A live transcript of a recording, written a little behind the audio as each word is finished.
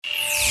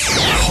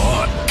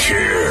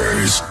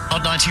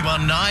Hot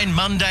 91.9,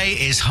 Monday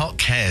is Hot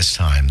Cares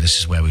time. This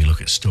is where we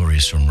look at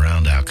stories from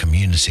around our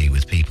community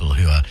with people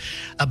who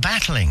are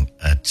battling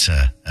at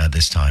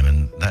this time,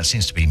 and that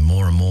seems to be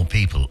more and more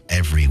people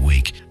every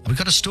week. We've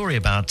got a story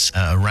about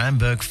a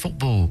Randburg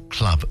Football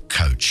Club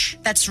coach.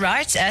 That's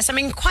right.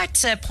 Something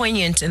quite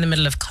poignant in the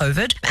middle of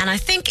COVID, and I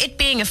think it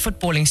being a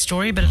footballing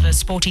story, a bit of a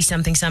sporty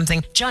something.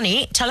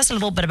 Johnny, tell us a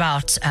little bit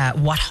about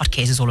what Hot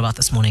Cares is all about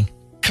this morning.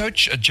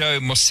 Coach Joe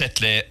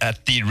Mosetle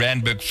at the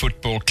Randburg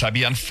Football Club,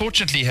 he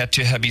unfortunately had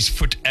to have his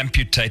foot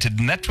amputated,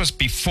 and that was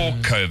before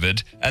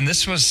COVID. And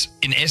this was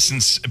in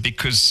essence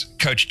because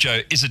Coach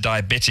Joe is a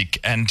diabetic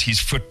and his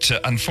foot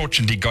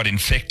unfortunately got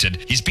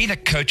infected. He's been a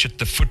coach at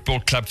the football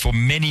club for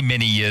many,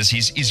 many years.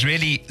 He's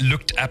really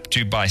looked up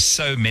to by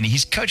so many.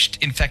 He's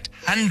coached, in fact,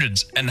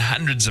 hundreds and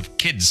hundreds of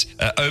kids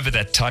over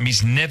that time.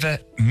 He's never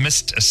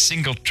missed a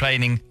single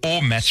training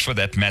or match for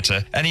that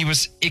matter. And he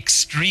was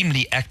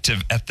extremely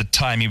active at the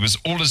time. He was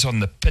always on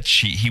the pitch.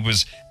 He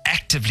was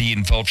actively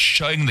involved,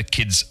 showing the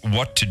kids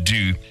what to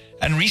do.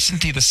 And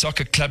recently the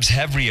soccer clubs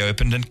have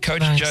reopened, and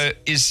Coach Joe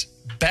is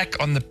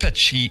back on the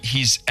pitch.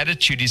 His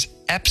attitude is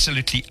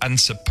absolutely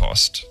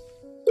unsurpassed.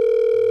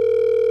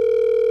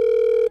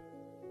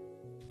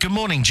 Good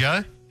morning,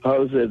 Joe.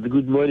 How's it?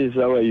 Good morning.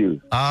 How are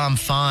you? I'm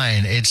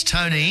fine. It's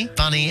Tony,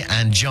 Bunny,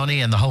 and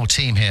Johnny, and the whole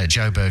team here at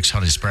Joburg's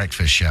Hottest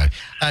Breakfast Show.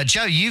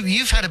 Joe,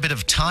 you've had a bit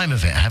of time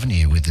of it, haven't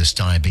you, with this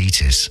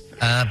diabetes?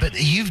 But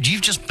you've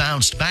just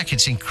bounced back.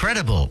 It's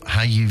incredible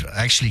how you've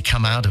actually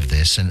come out of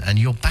this, and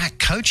you're back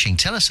coaching.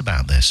 Tell us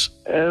about this.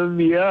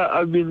 Yeah,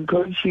 I've been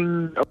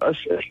coaching.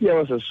 Actually,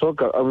 I'm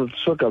a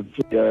soccer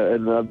player,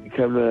 and I've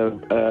become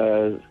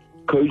a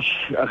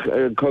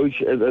coach.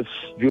 That's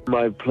during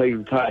my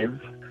playing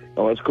time. I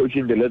was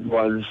coaching the little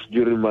ones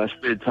during my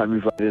spare time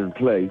if I didn't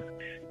play.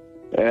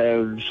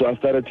 So I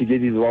started to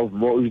get involved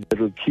more with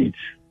little kids,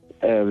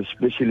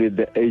 especially at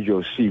the age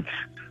of 6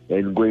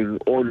 and going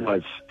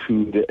onwards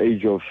to the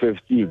age of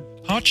 15.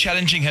 How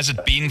challenging has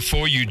it been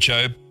for you,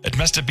 Joe? It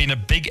must have been a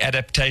big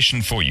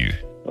adaptation for you.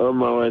 Oh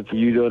my word,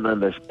 you don't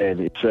understand.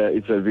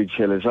 It's a big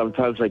challenge.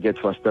 Sometimes I get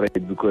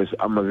frustrated because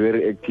I'm a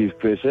very active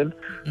person,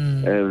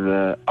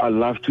 and I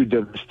love to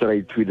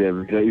demonstrate to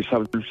them. You know,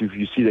 sometimes if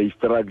you see they're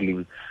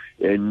struggling,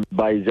 and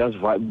by just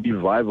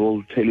being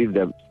verbal, telling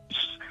them,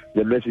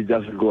 the message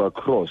doesn't go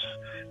across.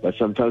 But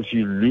sometimes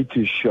you need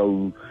to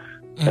show.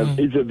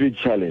 It's a big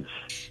challenge.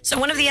 So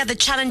one of the other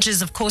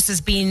challenges, of course, has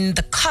been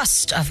the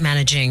cost of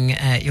managing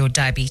your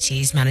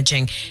diabetes,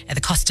 managing the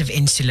cost of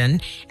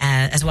insulin,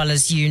 as well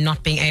as you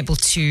not being able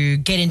to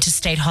get into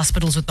state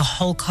hospitals with the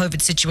whole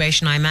COVID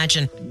situation, I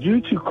imagine.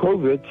 Due to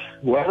COVID,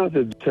 one of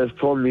the doctors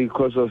told me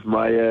because of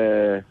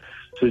my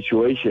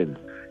situation,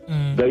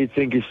 they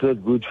think it's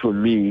not good for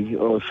me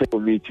or for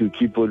me to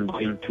keep on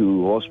going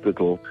to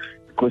hospital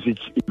because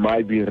it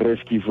might be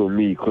risky for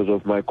me because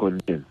of my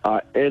condition.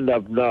 I end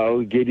up now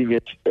getting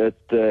it at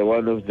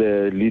one of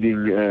the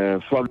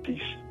leading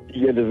pharmacies.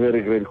 At a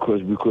very great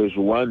cost because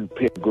one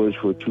pen goes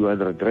for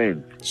 200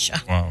 rand. Sure.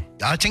 Wow.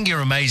 I think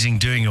you're amazing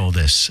doing all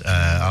this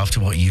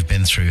after what you've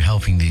been through,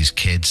 helping these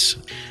kids.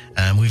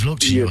 We've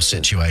looked at your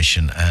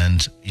situation,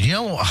 and you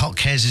know what Hot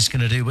Cares is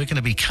going to do? We're going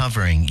to be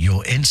covering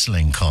your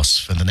insulin costs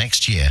for the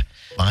next year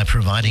by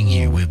providing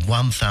you with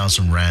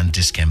 1,000 Rand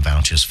discount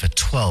vouchers for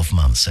 12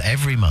 months. So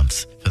every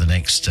month for the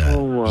next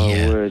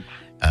year,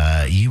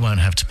 you won't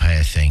have to pay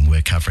a thing.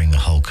 We're covering the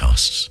whole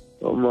costs.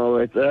 Oh my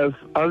word.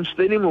 I'm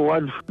standing on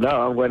one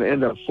now. I'm going to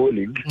end up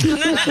falling.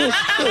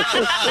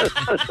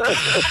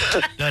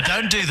 No,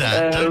 don't do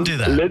that. Don't do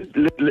that.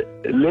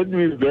 Let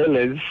me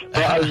balance.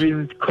 I've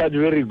been quite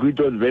very good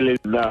on balance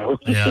now.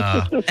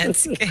 Yeah.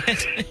 That's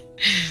good.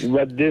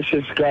 But this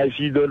is, guys,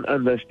 you don't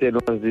understand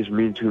what this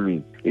means to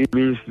me. It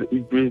means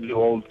the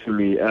world to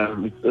me.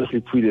 It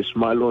actually put a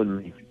smile on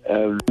me.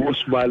 More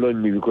smile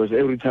on me because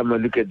every time I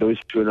look at those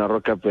children I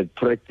rock up at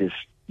practice,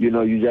 you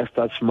know, you just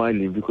start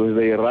smiling because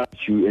they rush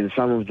you, and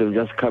some of them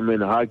just come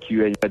and hug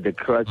you and at the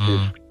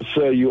crutches.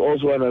 So you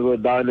also want to go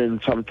down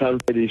and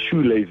sometimes get the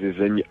shoelaces,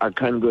 and I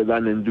can't go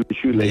down and do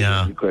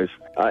shoelaces because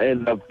I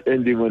end up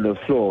ending on the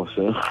floor.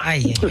 So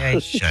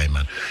Shame,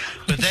 man.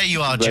 But there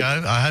you are,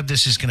 Joe. I hope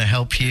this is going to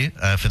help you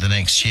for the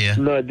next year.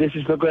 No, this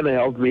is not going to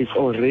help me. It's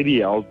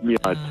already helped me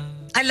out.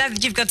 I love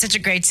that you've got such a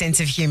great sense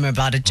of humor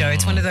about it, Joe.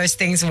 It's one of those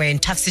things where in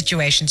tough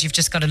situations, you've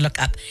just got to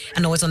look up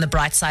and always on the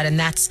bright side. And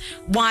that's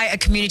why a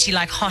community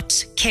like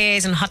Hot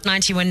Cares and Hot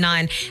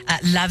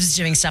 91.9 loves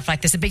doing stuff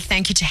like this. A big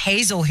thank you to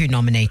Hazel, who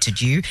nominated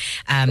you.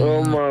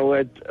 Oh, my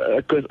word.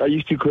 Because I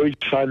used to coach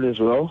Fan as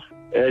well.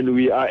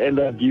 And I end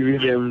up giving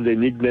him the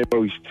nickname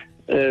Ghost.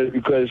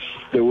 Because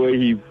the way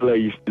he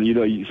plays, you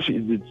know, you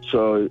see,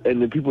 so,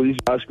 and the people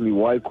used to ask me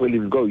why I call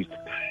him Ghost.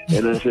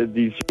 And I said,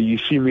 you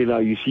see me now,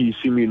 you see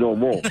me no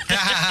more.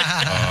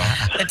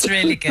 That's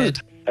really good.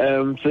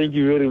 Thank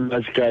you very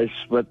much, guys.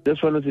 But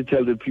just wanted to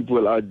tell the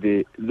people out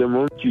there, the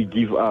moment you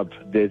give up,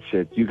 that's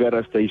it. You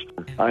gotta stay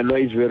strong. I know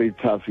it's very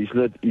tough. It's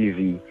not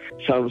easy.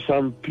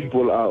 Some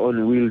people are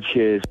on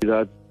wheelchairs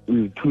without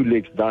with 2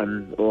 legs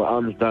done or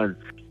arms done.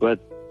 But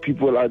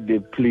people out there,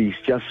 please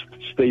just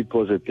stay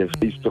positive,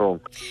 stay strong.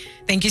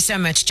 Thank you so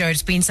much, Joe.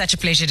 It's been such a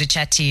pleasure to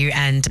chat to you,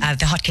 and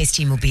the Hot Case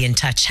team will be in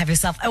touch. Have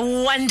yourself a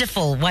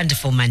wonderful,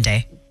 wonderful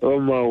Monday. Oh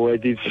my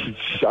word,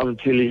 I'm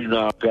telling you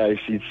now, guys,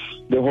 it's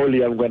the whole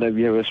year I'm going to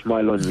have a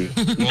smile on me.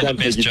 You can't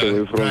take it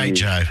away from Great, me.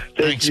 Joe.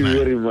 Thank you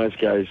very much,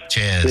 guys.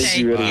 Cheers. Thank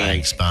you very much.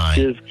 Thanks. Bye.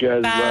 Cheers,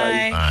 guys. Bye.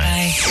 Bye.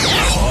 Bye.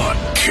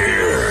 Hot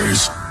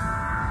Cares.